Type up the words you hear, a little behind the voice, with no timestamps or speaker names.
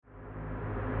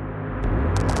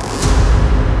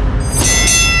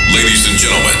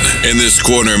gentlemen, in this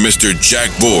corner, Mr. Jack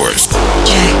Borst.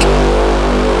 Jack.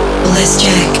 Let's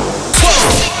Jack.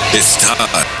 It's time.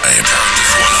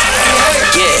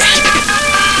 Yeah.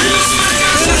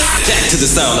 Back to the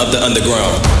sound of the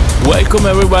underground. Welcome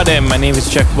everybody, my name is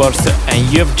Jack Borst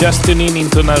and you have just tuned in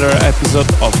into another episode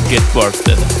of Get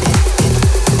Borsted.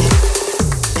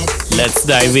 Let's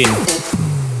dive in.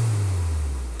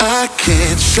 I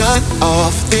can't shut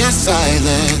off this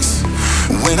silence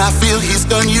when I feel he's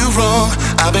done you wrong.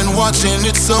 I've been watching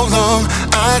it so long,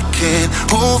 I can't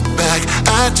hold back,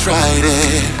 I tried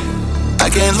it. I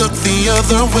can't look the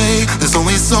other way, there's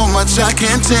only so much I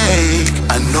can take.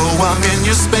 I know I'm in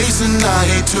your space and I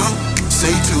hate to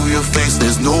say to your face,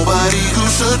 there's nobody who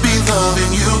should be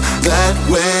loving you that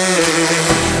way.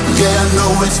 Yeah, I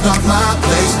know it's not my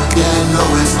place, yeah, I know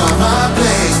it's not my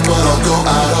place, but I'll go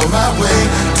out of my way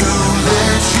to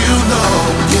let you know.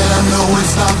 Yeah, I know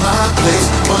it's not my place,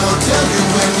 but I'll tell you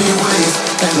anyways,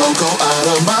 and I'll go out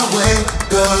of my way,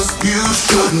 cause you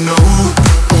should know.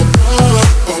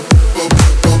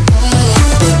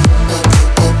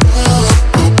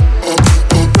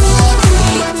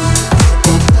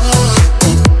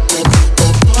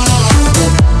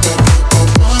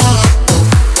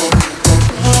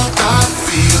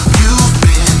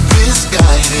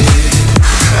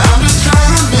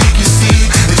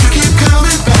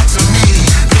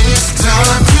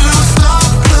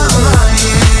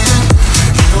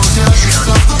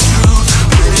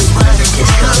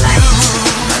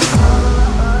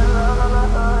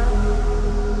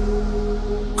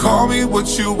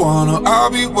 What you wanna,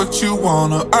 I'll be what you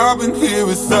wanna. I've been here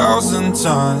 1,000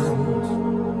 times.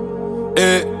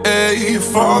 You're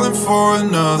falling for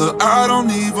another. I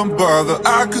don't even bother.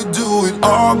 I could do it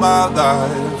all my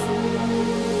life.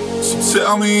 So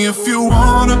tell me if you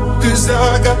wanna, cause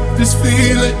I got this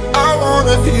feeling. I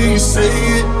wanna hear you say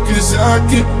it, cause I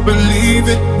can't believe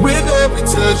it. With every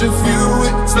touch of you,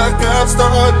 it's like I've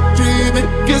started dreaming.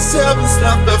 Guess heaven's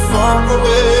not that far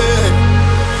away.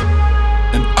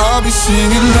 And I'll be singing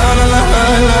la la la la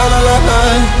la la la la.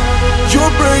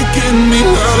 You're breaking me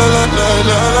la la la la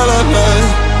la la la la.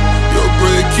 You're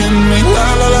breaking me la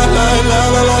la la la la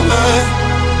la la la.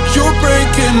 You're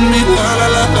breaking me la la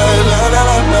la la la la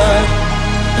la la.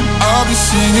 And I'll be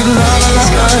singing la la la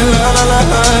la la la la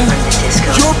la.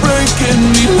 You're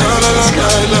breaking me la la la la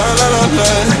la la la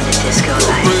la.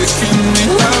 You're breaking me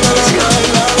la la la la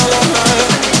la la la la.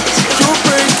 You're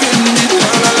breaking me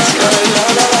la la la la la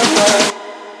la la.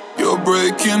 You're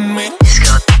breaking me.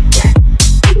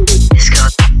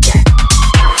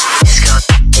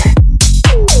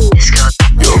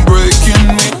 You're breaking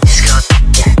me.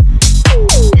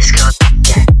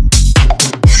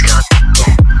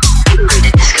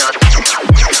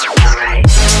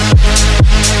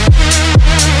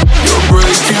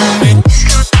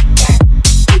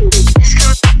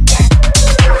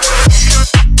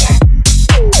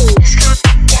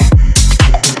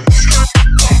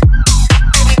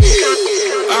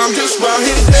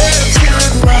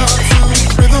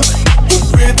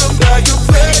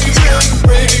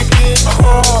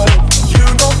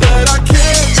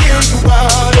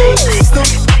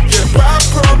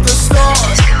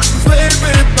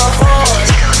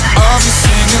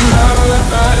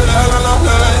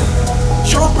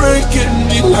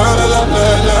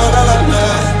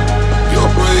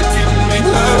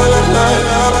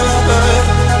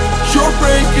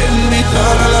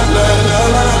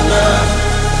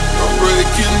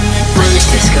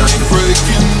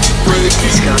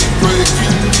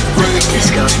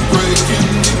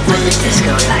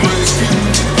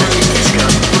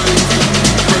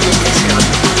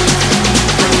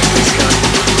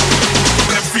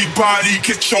 Everybody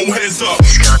get your hands up.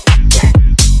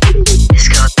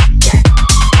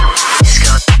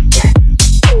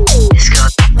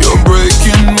 You're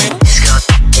breaking me.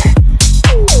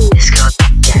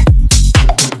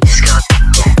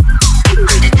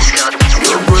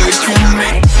 You're breaking me.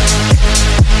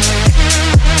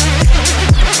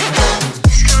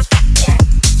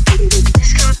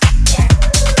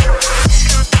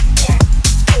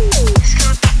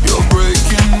 You're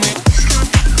breaking me.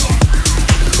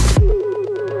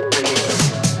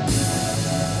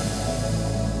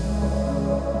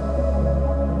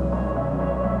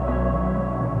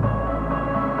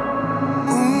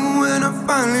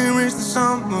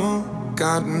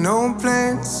 Got no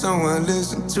plans, so I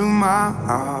listen to my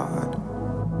heart.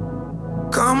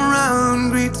 Come around,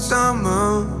 greet the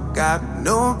summer. Got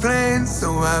no plans,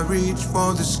 so I reach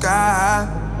for the sky.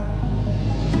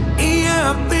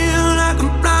 Yeah, I feel like I'm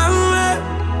flying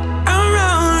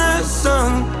around the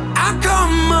sun. I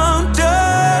come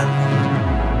undone.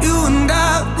 You and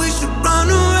I, we should run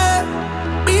away.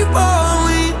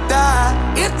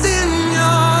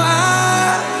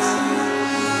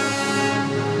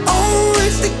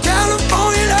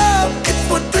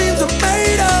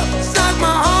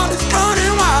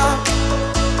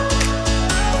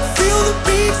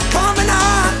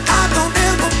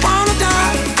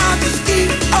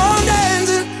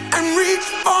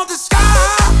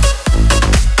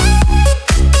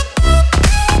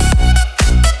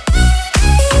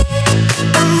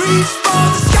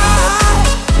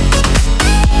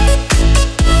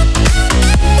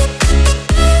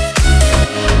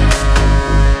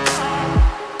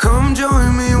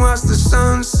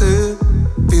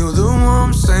 feel the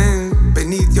warmth sink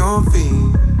beneath your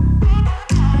feet.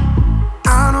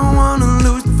 I don't wanna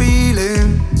lose the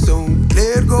feeling, so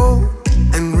let go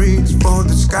and reach for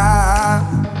the sky.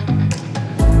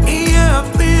 Yeah, I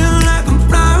feel like I'm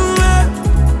flying away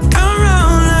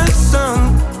around the sun.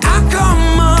 I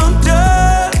come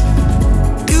undone.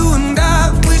 You and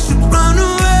I, we should run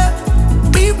away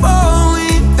before we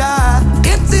die.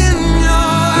 It's in your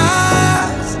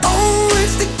eyes. Oh,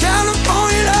 it's the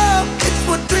California love. It's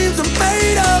what dreams are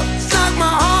made of. It's like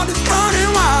my heart is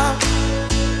running wild.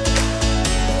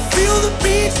 Feel the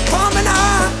beats pumping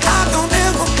high. I don't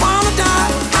ever wanna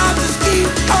die. I just keep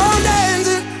on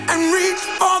dancing and reach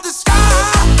for the sky.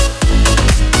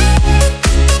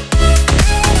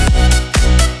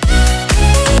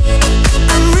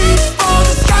 And reach for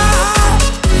the sky.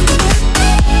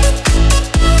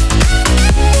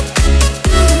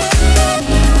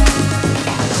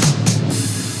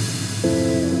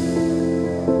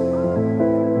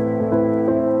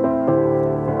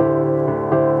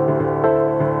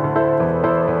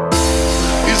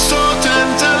 It's so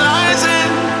tantalizing,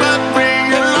 but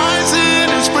realizing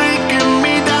it's breaking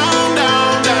me down,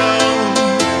 down, down.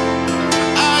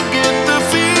 I get the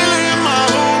feeling my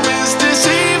home is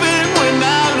deceiving when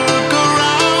I look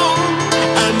around.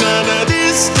 And none of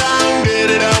this time, get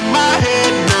it out my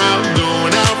head now.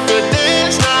 Going out for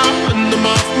days now, and I'm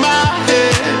off my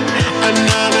head. And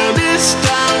none of this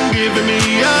time, giving me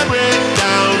a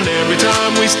breakdown. Every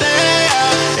time we stay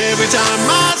out, every time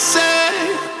I say,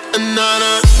 and none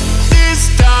of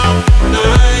this time, nah,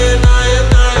 nah,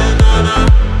 nah, nah, nah.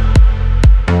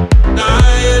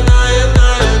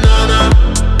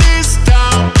 This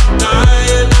time,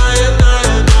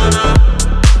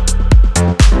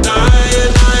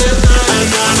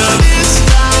 this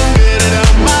time, get it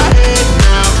out my head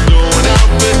now. Going out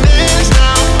for days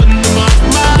now, and I'm off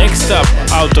my. Next up,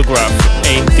 Autograph,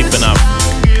 Ain't Deep Enough,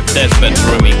 Deathbed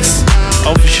Remix,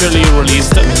 officially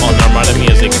released on Armada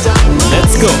Music.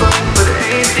 Let's go!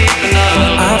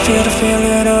 I feel the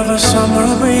feeling of a summer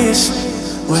breeze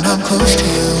when I'm close to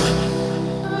you.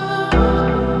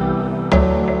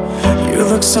 You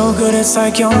look so good, it's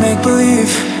like you'll make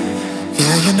believe.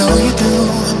 Yeah, you know you do.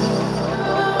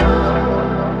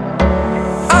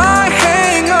 I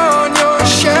hang on your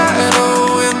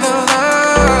shadow in the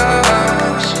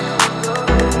lights.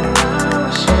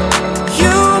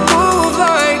 You move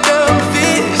like a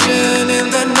vision in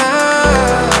the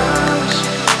night.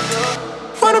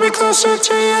 Wanna be closer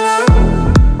to your love.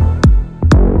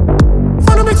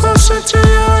 Wanna be closer to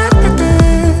your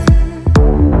everything.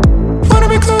 Wanna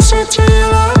be closer to your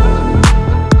love.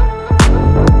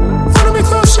 Wanna be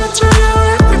closer to your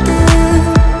everything.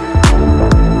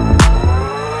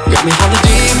 Got me falling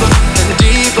deeper and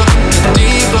deeper and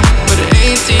deeper, but it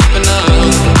ain't deep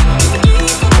enough.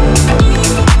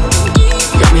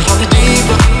 Got me falling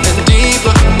deeper and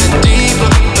deeper and deeper,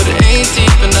 but it ain't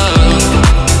deep enough.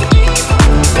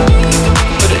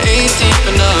 But it ain't deep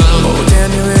enough. Oh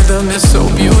damn, your rhythm is so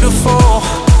beautiful,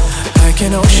 like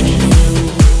an ocean view.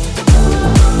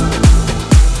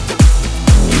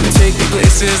 You take me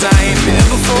places I ain't been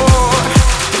before.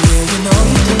 Yeah, you know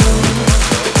you do.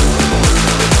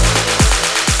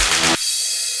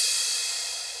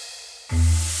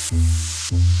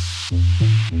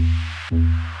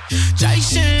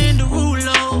 Jason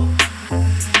Derulo.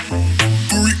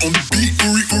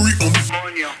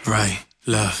 Right,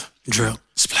 left, drill,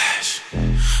 splash.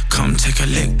 Come take a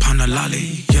lick, pon the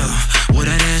lolly, yeah. Would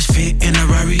that ass fit in a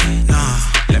Rari? Nah.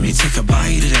 Let me take a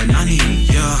bite of that nani,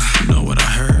 yeah. Know what I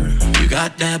heard? You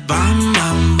got that bam,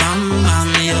 bam, bam,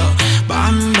 bam, yeah.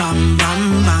 Bam, bam,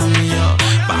 bam, bam, yeah.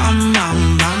 Bam,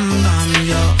 bam, bam, bam,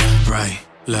 yeah. Right,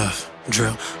 left,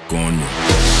 drill, go on you.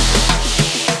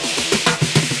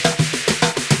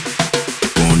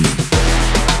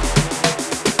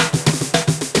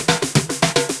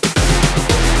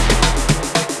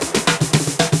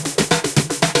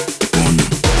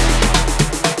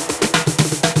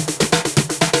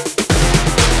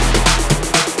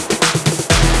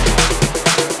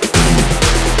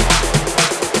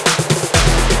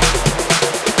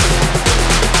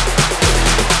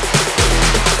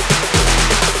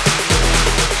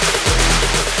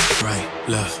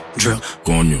 Left, drill,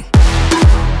 go on you.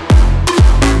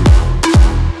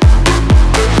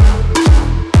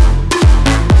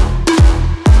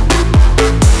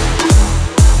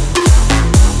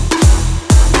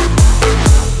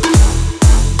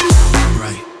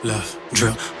 Right, left,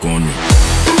 drill, go on you.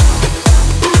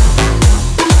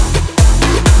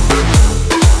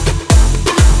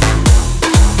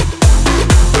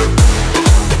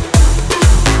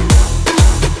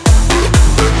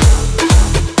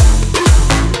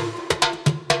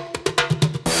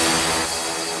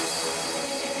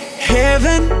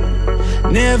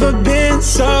 heaven. Never been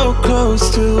so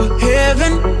close to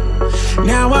heaven.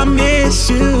 Now I miss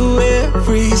you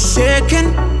every second.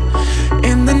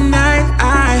 In the night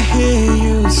I hear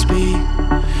you speak.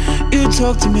 You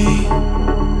talk to me,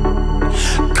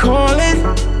 calling.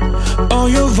 Oh,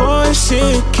 your voice,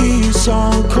 it keeps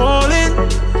on calling.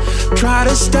 Try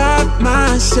to stop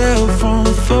myself from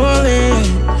falling.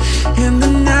 In the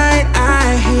night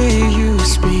I hear you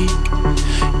speak.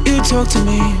 You talk to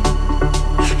me.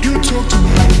 You talk to me.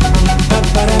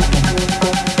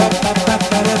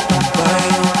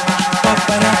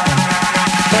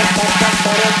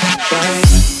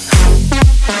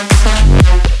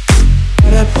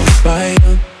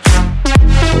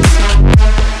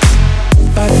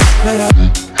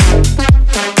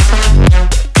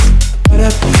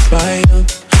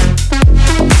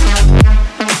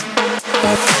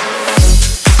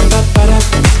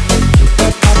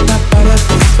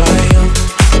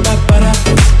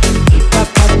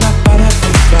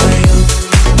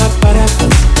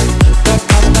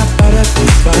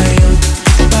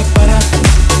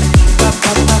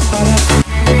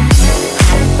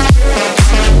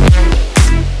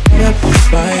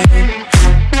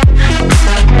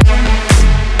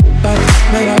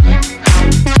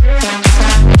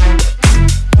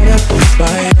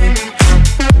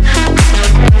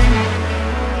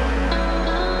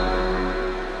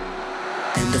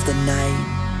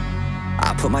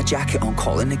 Jacket on,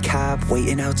 calling a cab,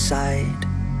 waiting outside.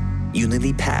 You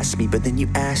nearly passed me, but then you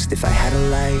asked if I had a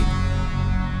light.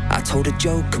 I told a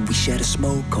joke and we shared a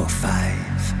smoke or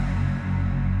five.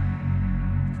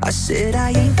 I said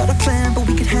I ain't got a plan, but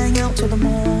we could hang out till the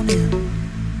morning.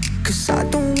 Cause I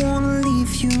don't wanna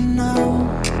leave you now.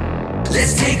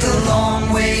 Let's take a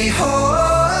long way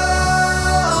home.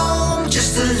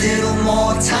 Just a little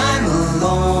more time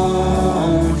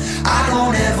alone. I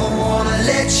don't ever wanna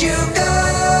let you go.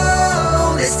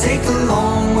 Let's take a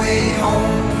long way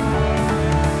home.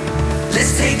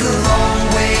 Let's take a long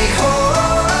way home.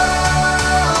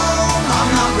 I'm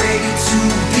not ready to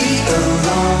be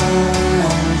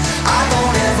alone. I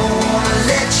don't ever wanna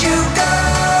let you go.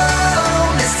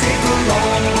 Let's take a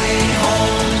long way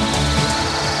home.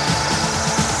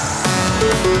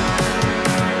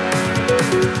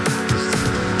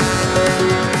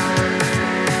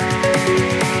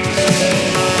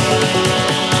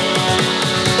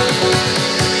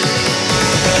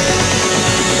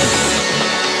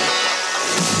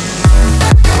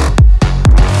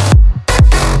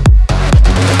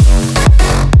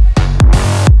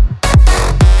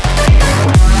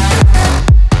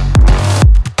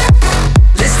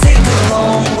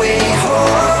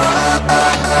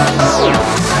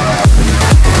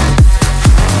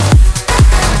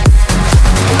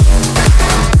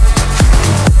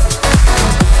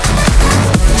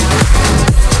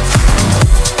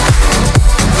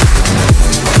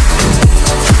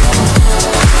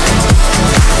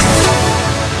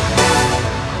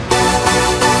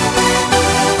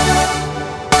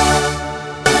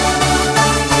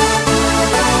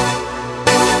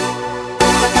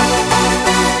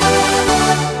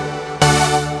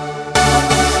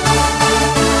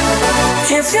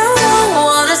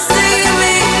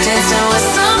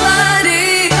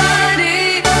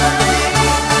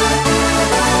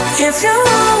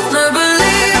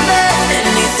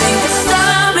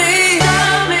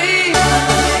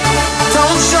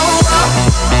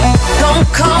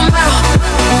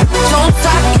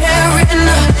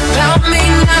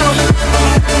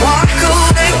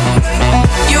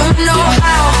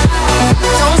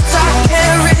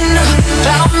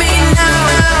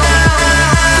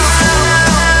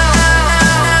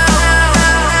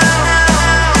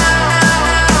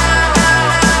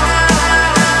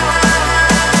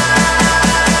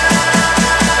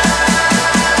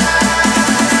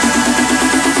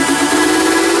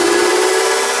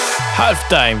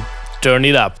 Halftime, turn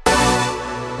it up.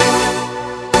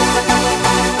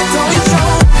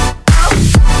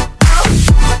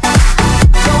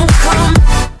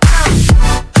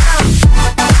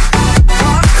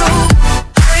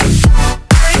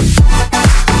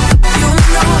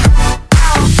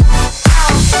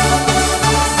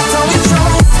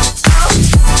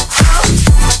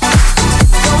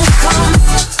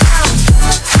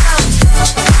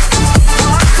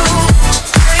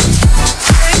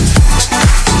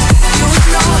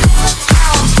 You know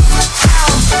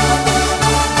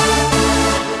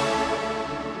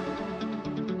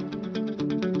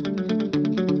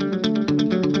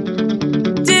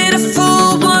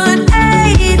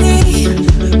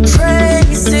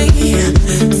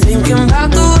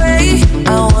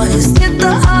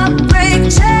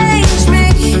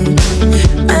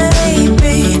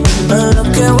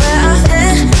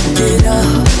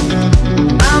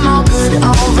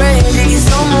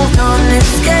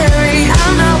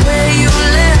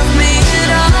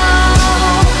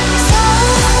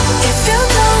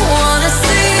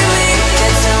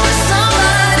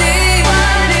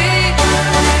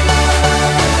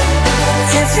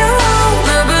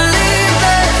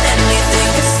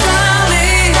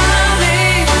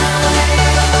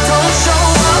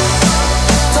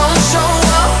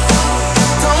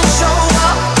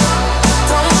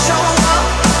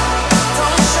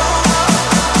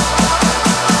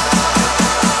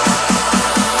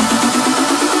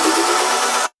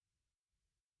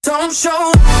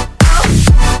control.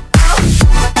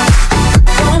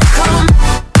 Don't come.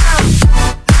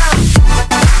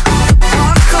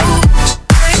 Marco,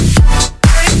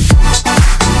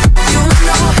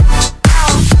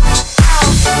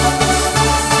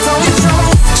 you know.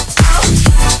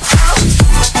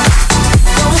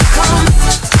 Don't come.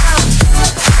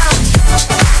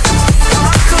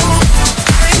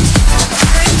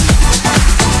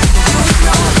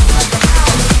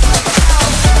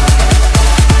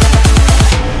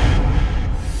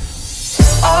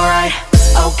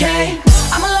 Okay,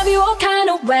 I'ma love you all kind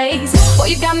of ways. Boy,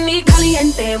 you got me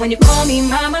caliente when you call me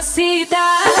mamacita.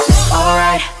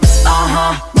 Alright,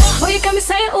 boy, you got me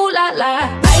saying ooh la la.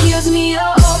 Ay, Dios mío,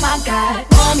 oh my God,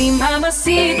 call me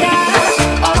mamacita.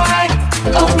 Alright,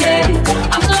 okay,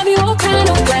 I'ma love you all kind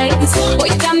of ways. Boy,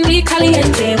 you got me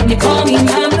caliente when you call me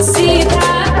mamacita.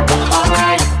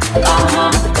 Alright,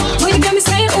 boy, you got me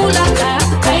saying ooh la la.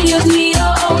 Ay, Dios mío,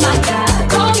 oh my God,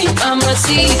 call me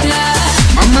mamacita.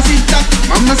 Mamacita,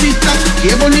 mamacita,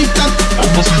 qué bonita.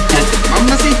 Mamacita,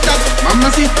 mamacita,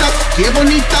 mamacita, qué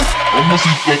bonita.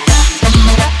 Mamacita.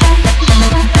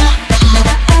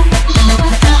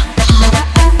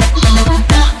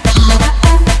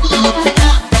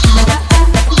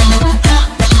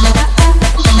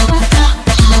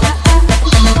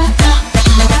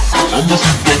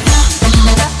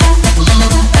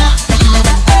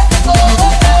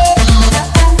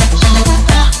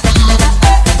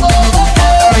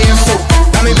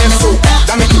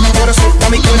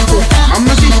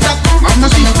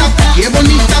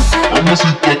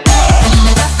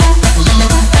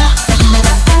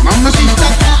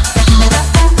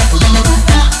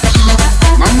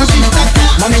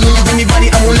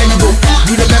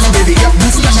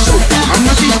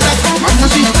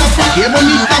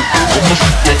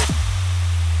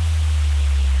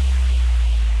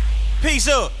 Peace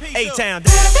up, A-Town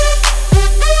down.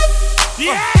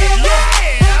 Yeah,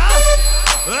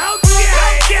 okay.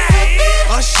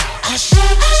 Usher,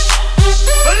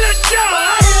 let's go.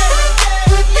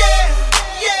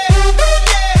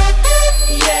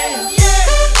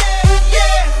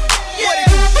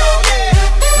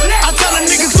 I tell a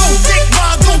niggas don't dick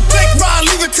ride, don't fake ride,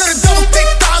 leave it to the double thick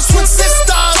thighs, twin sisters.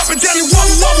 Drop it down and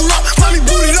wobble up, mommy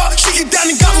boot it up, shake it down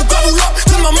and gobble up,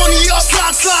 turn my money up,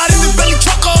 slide in the belly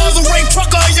trucker, the rain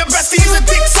trucker, your bestie is a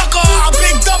dick sucker, I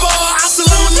big double, I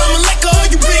salama liquor,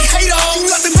 you big hater, you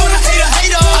nothing but a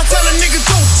hater. I tell a nigga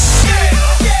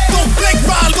don't fake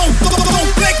ride, don't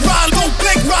fake ride, don't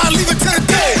fake ride, leave it to the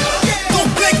day. Don't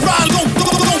fake ride, don't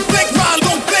fake ride,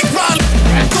 don't fake ride,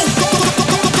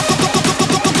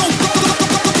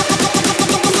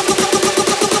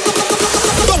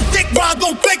 don't dick ride,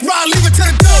 don't fake ride, leave it to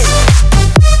the day.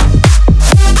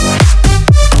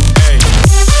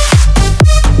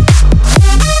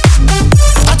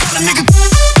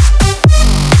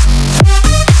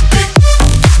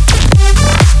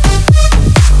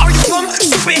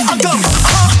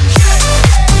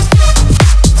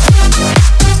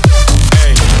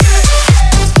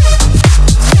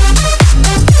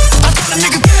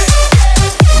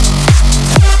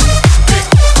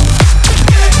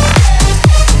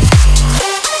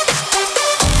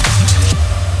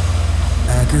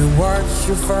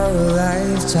 For a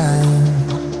lifetime,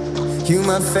 you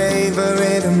my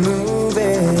favorite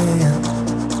movie,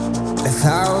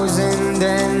 1,000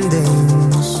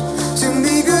 endings to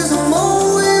me, 'cause I'm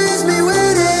always be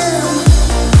waiting.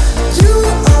 You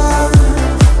are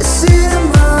a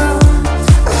cinema,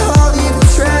 a Hollywood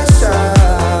treasure.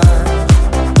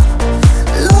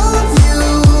 Love you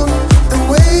the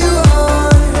way you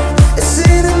are, a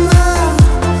cinema,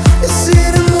 a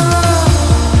cinema.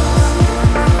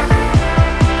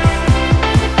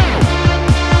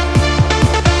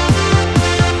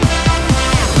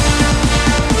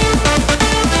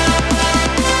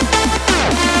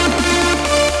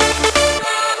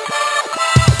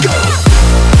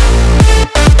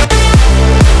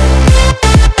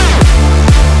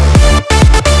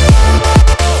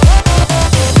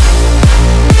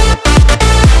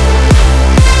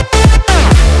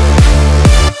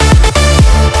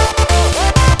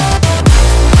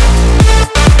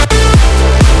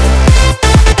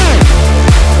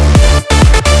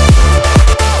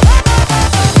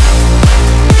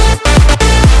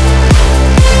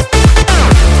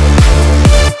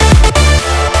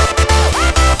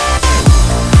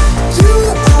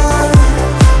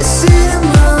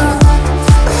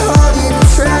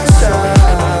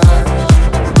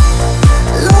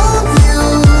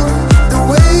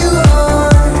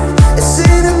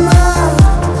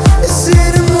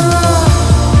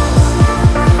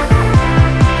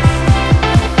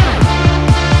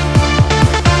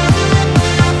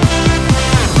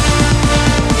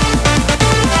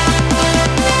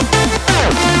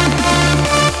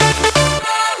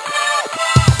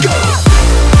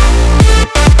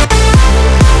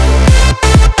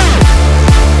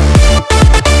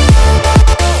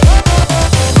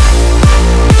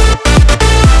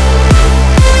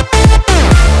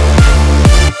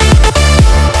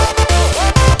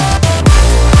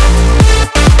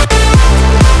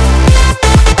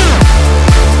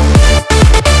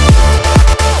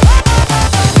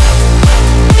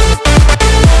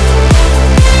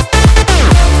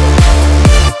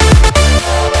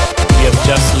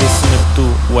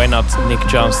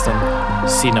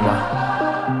 Cinema.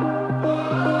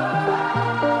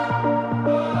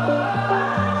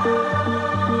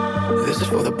 This is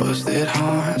for the busted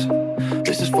hearts.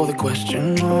 This is for the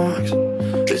question marks.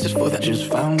 This is for that just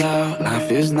found out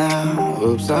life is now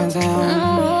upside down.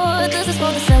 Oh, this is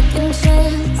for the second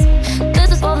chance.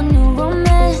 This is for the new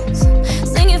romance.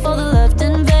 Singing for the left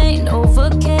in vain.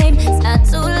 Overcame, it's not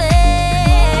too late.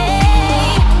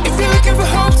 If you're looking for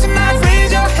hope tonight,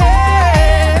 raise your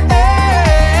hand.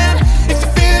 If you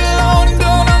feel alone and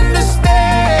don't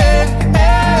understand,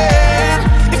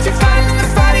 if you're fighting the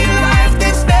fight of your life,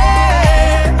 then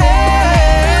stand.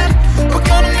 We're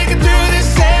gonna make it through this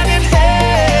hand in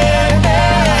hand.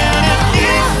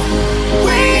 If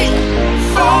we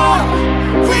fall,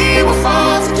 we will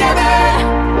fall together.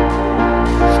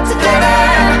 Together.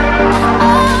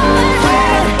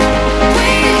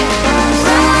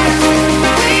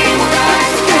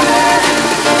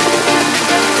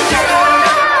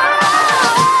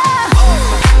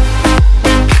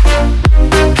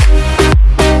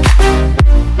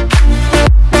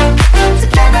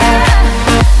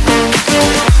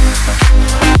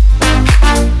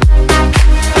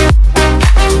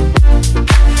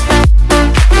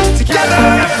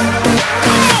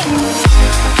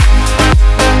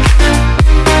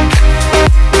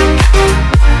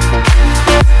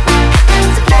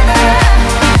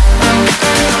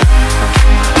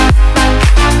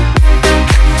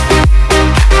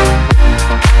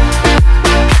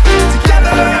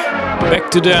 Back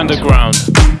to the underground.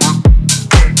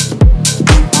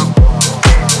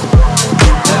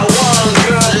 That one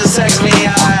girl just text me,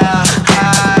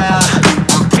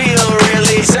 feel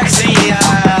really sexy,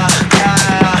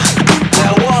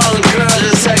 That one girl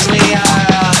just text me,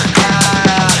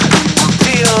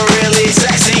 feel really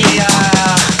sexy, That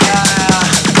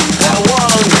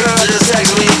one girl just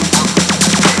text me,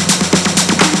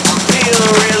 feel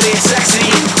really sexy.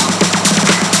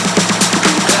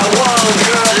 That one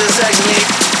girl just text me,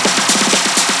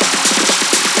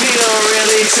 feel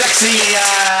really sexy,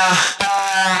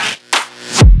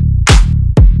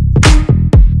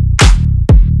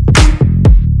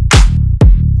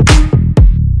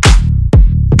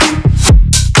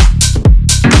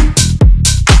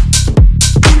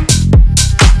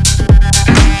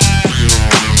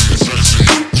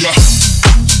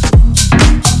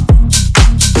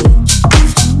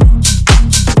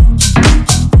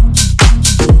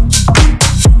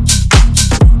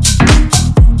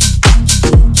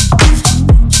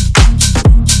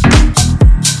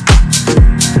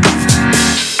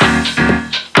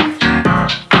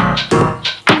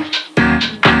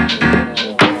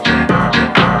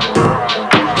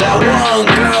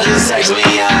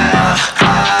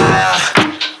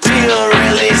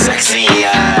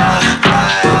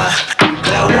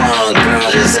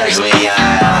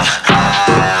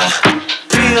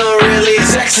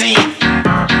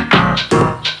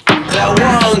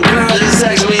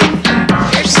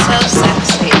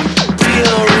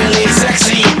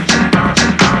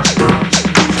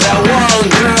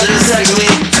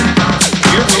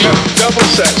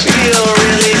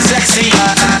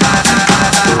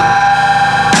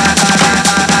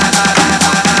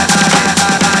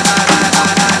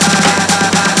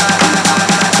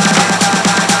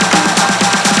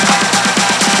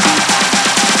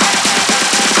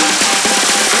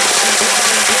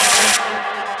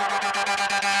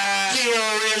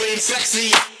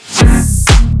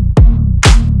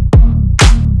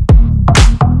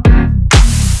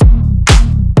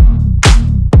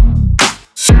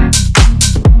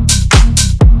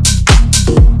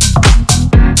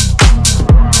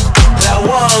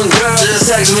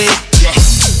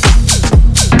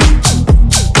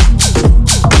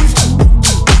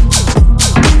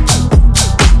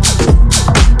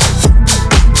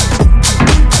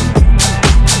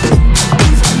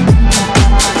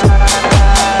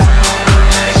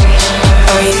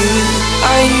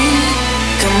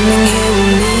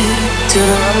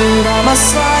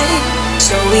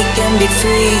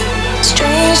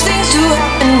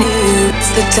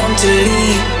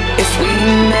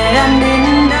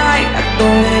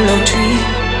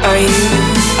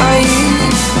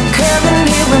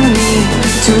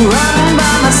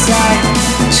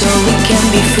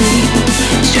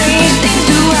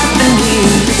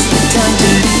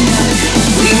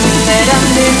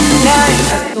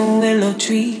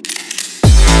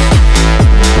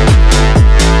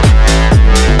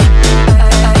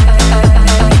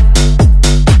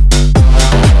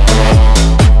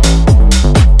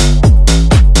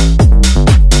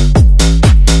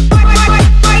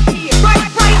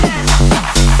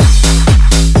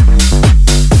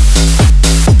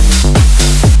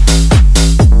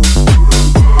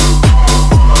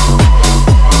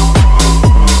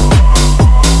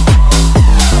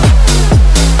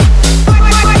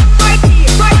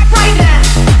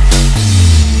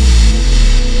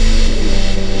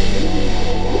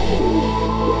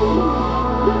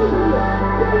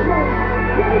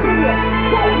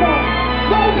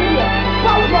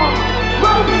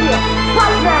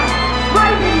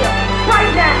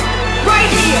 right now, right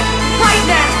here, right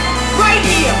now, right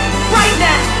here, right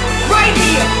now, right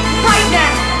here, right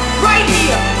now, right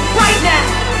here, right now,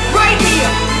 right here,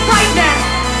 right now,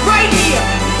 right here,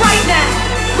 right now,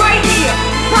 right here,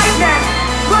 right now,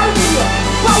 right here,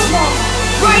 right now,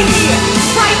 right here,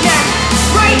 right now,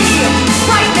 right here,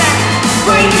 right now, right here, right now,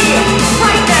 right here,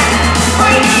 right now,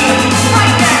 right here, right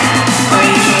now,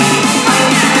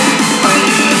 right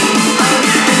here, right here.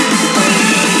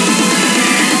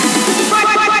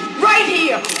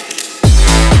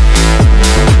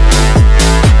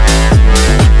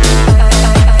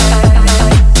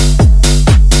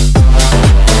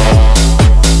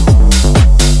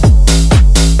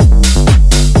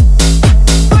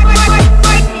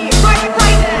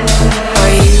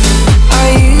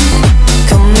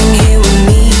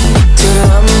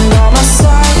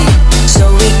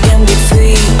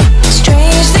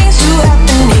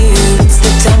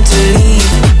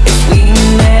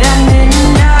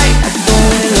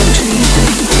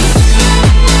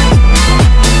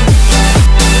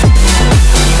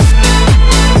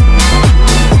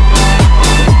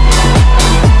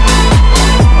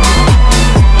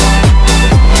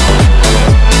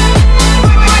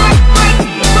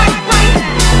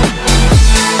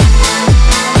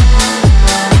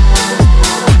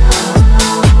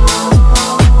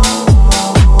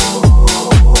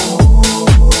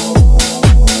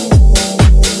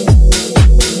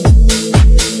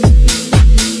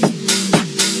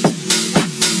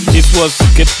 Was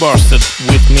Get Bursted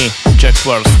with me, Jack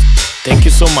Burst. Thank you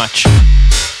so much.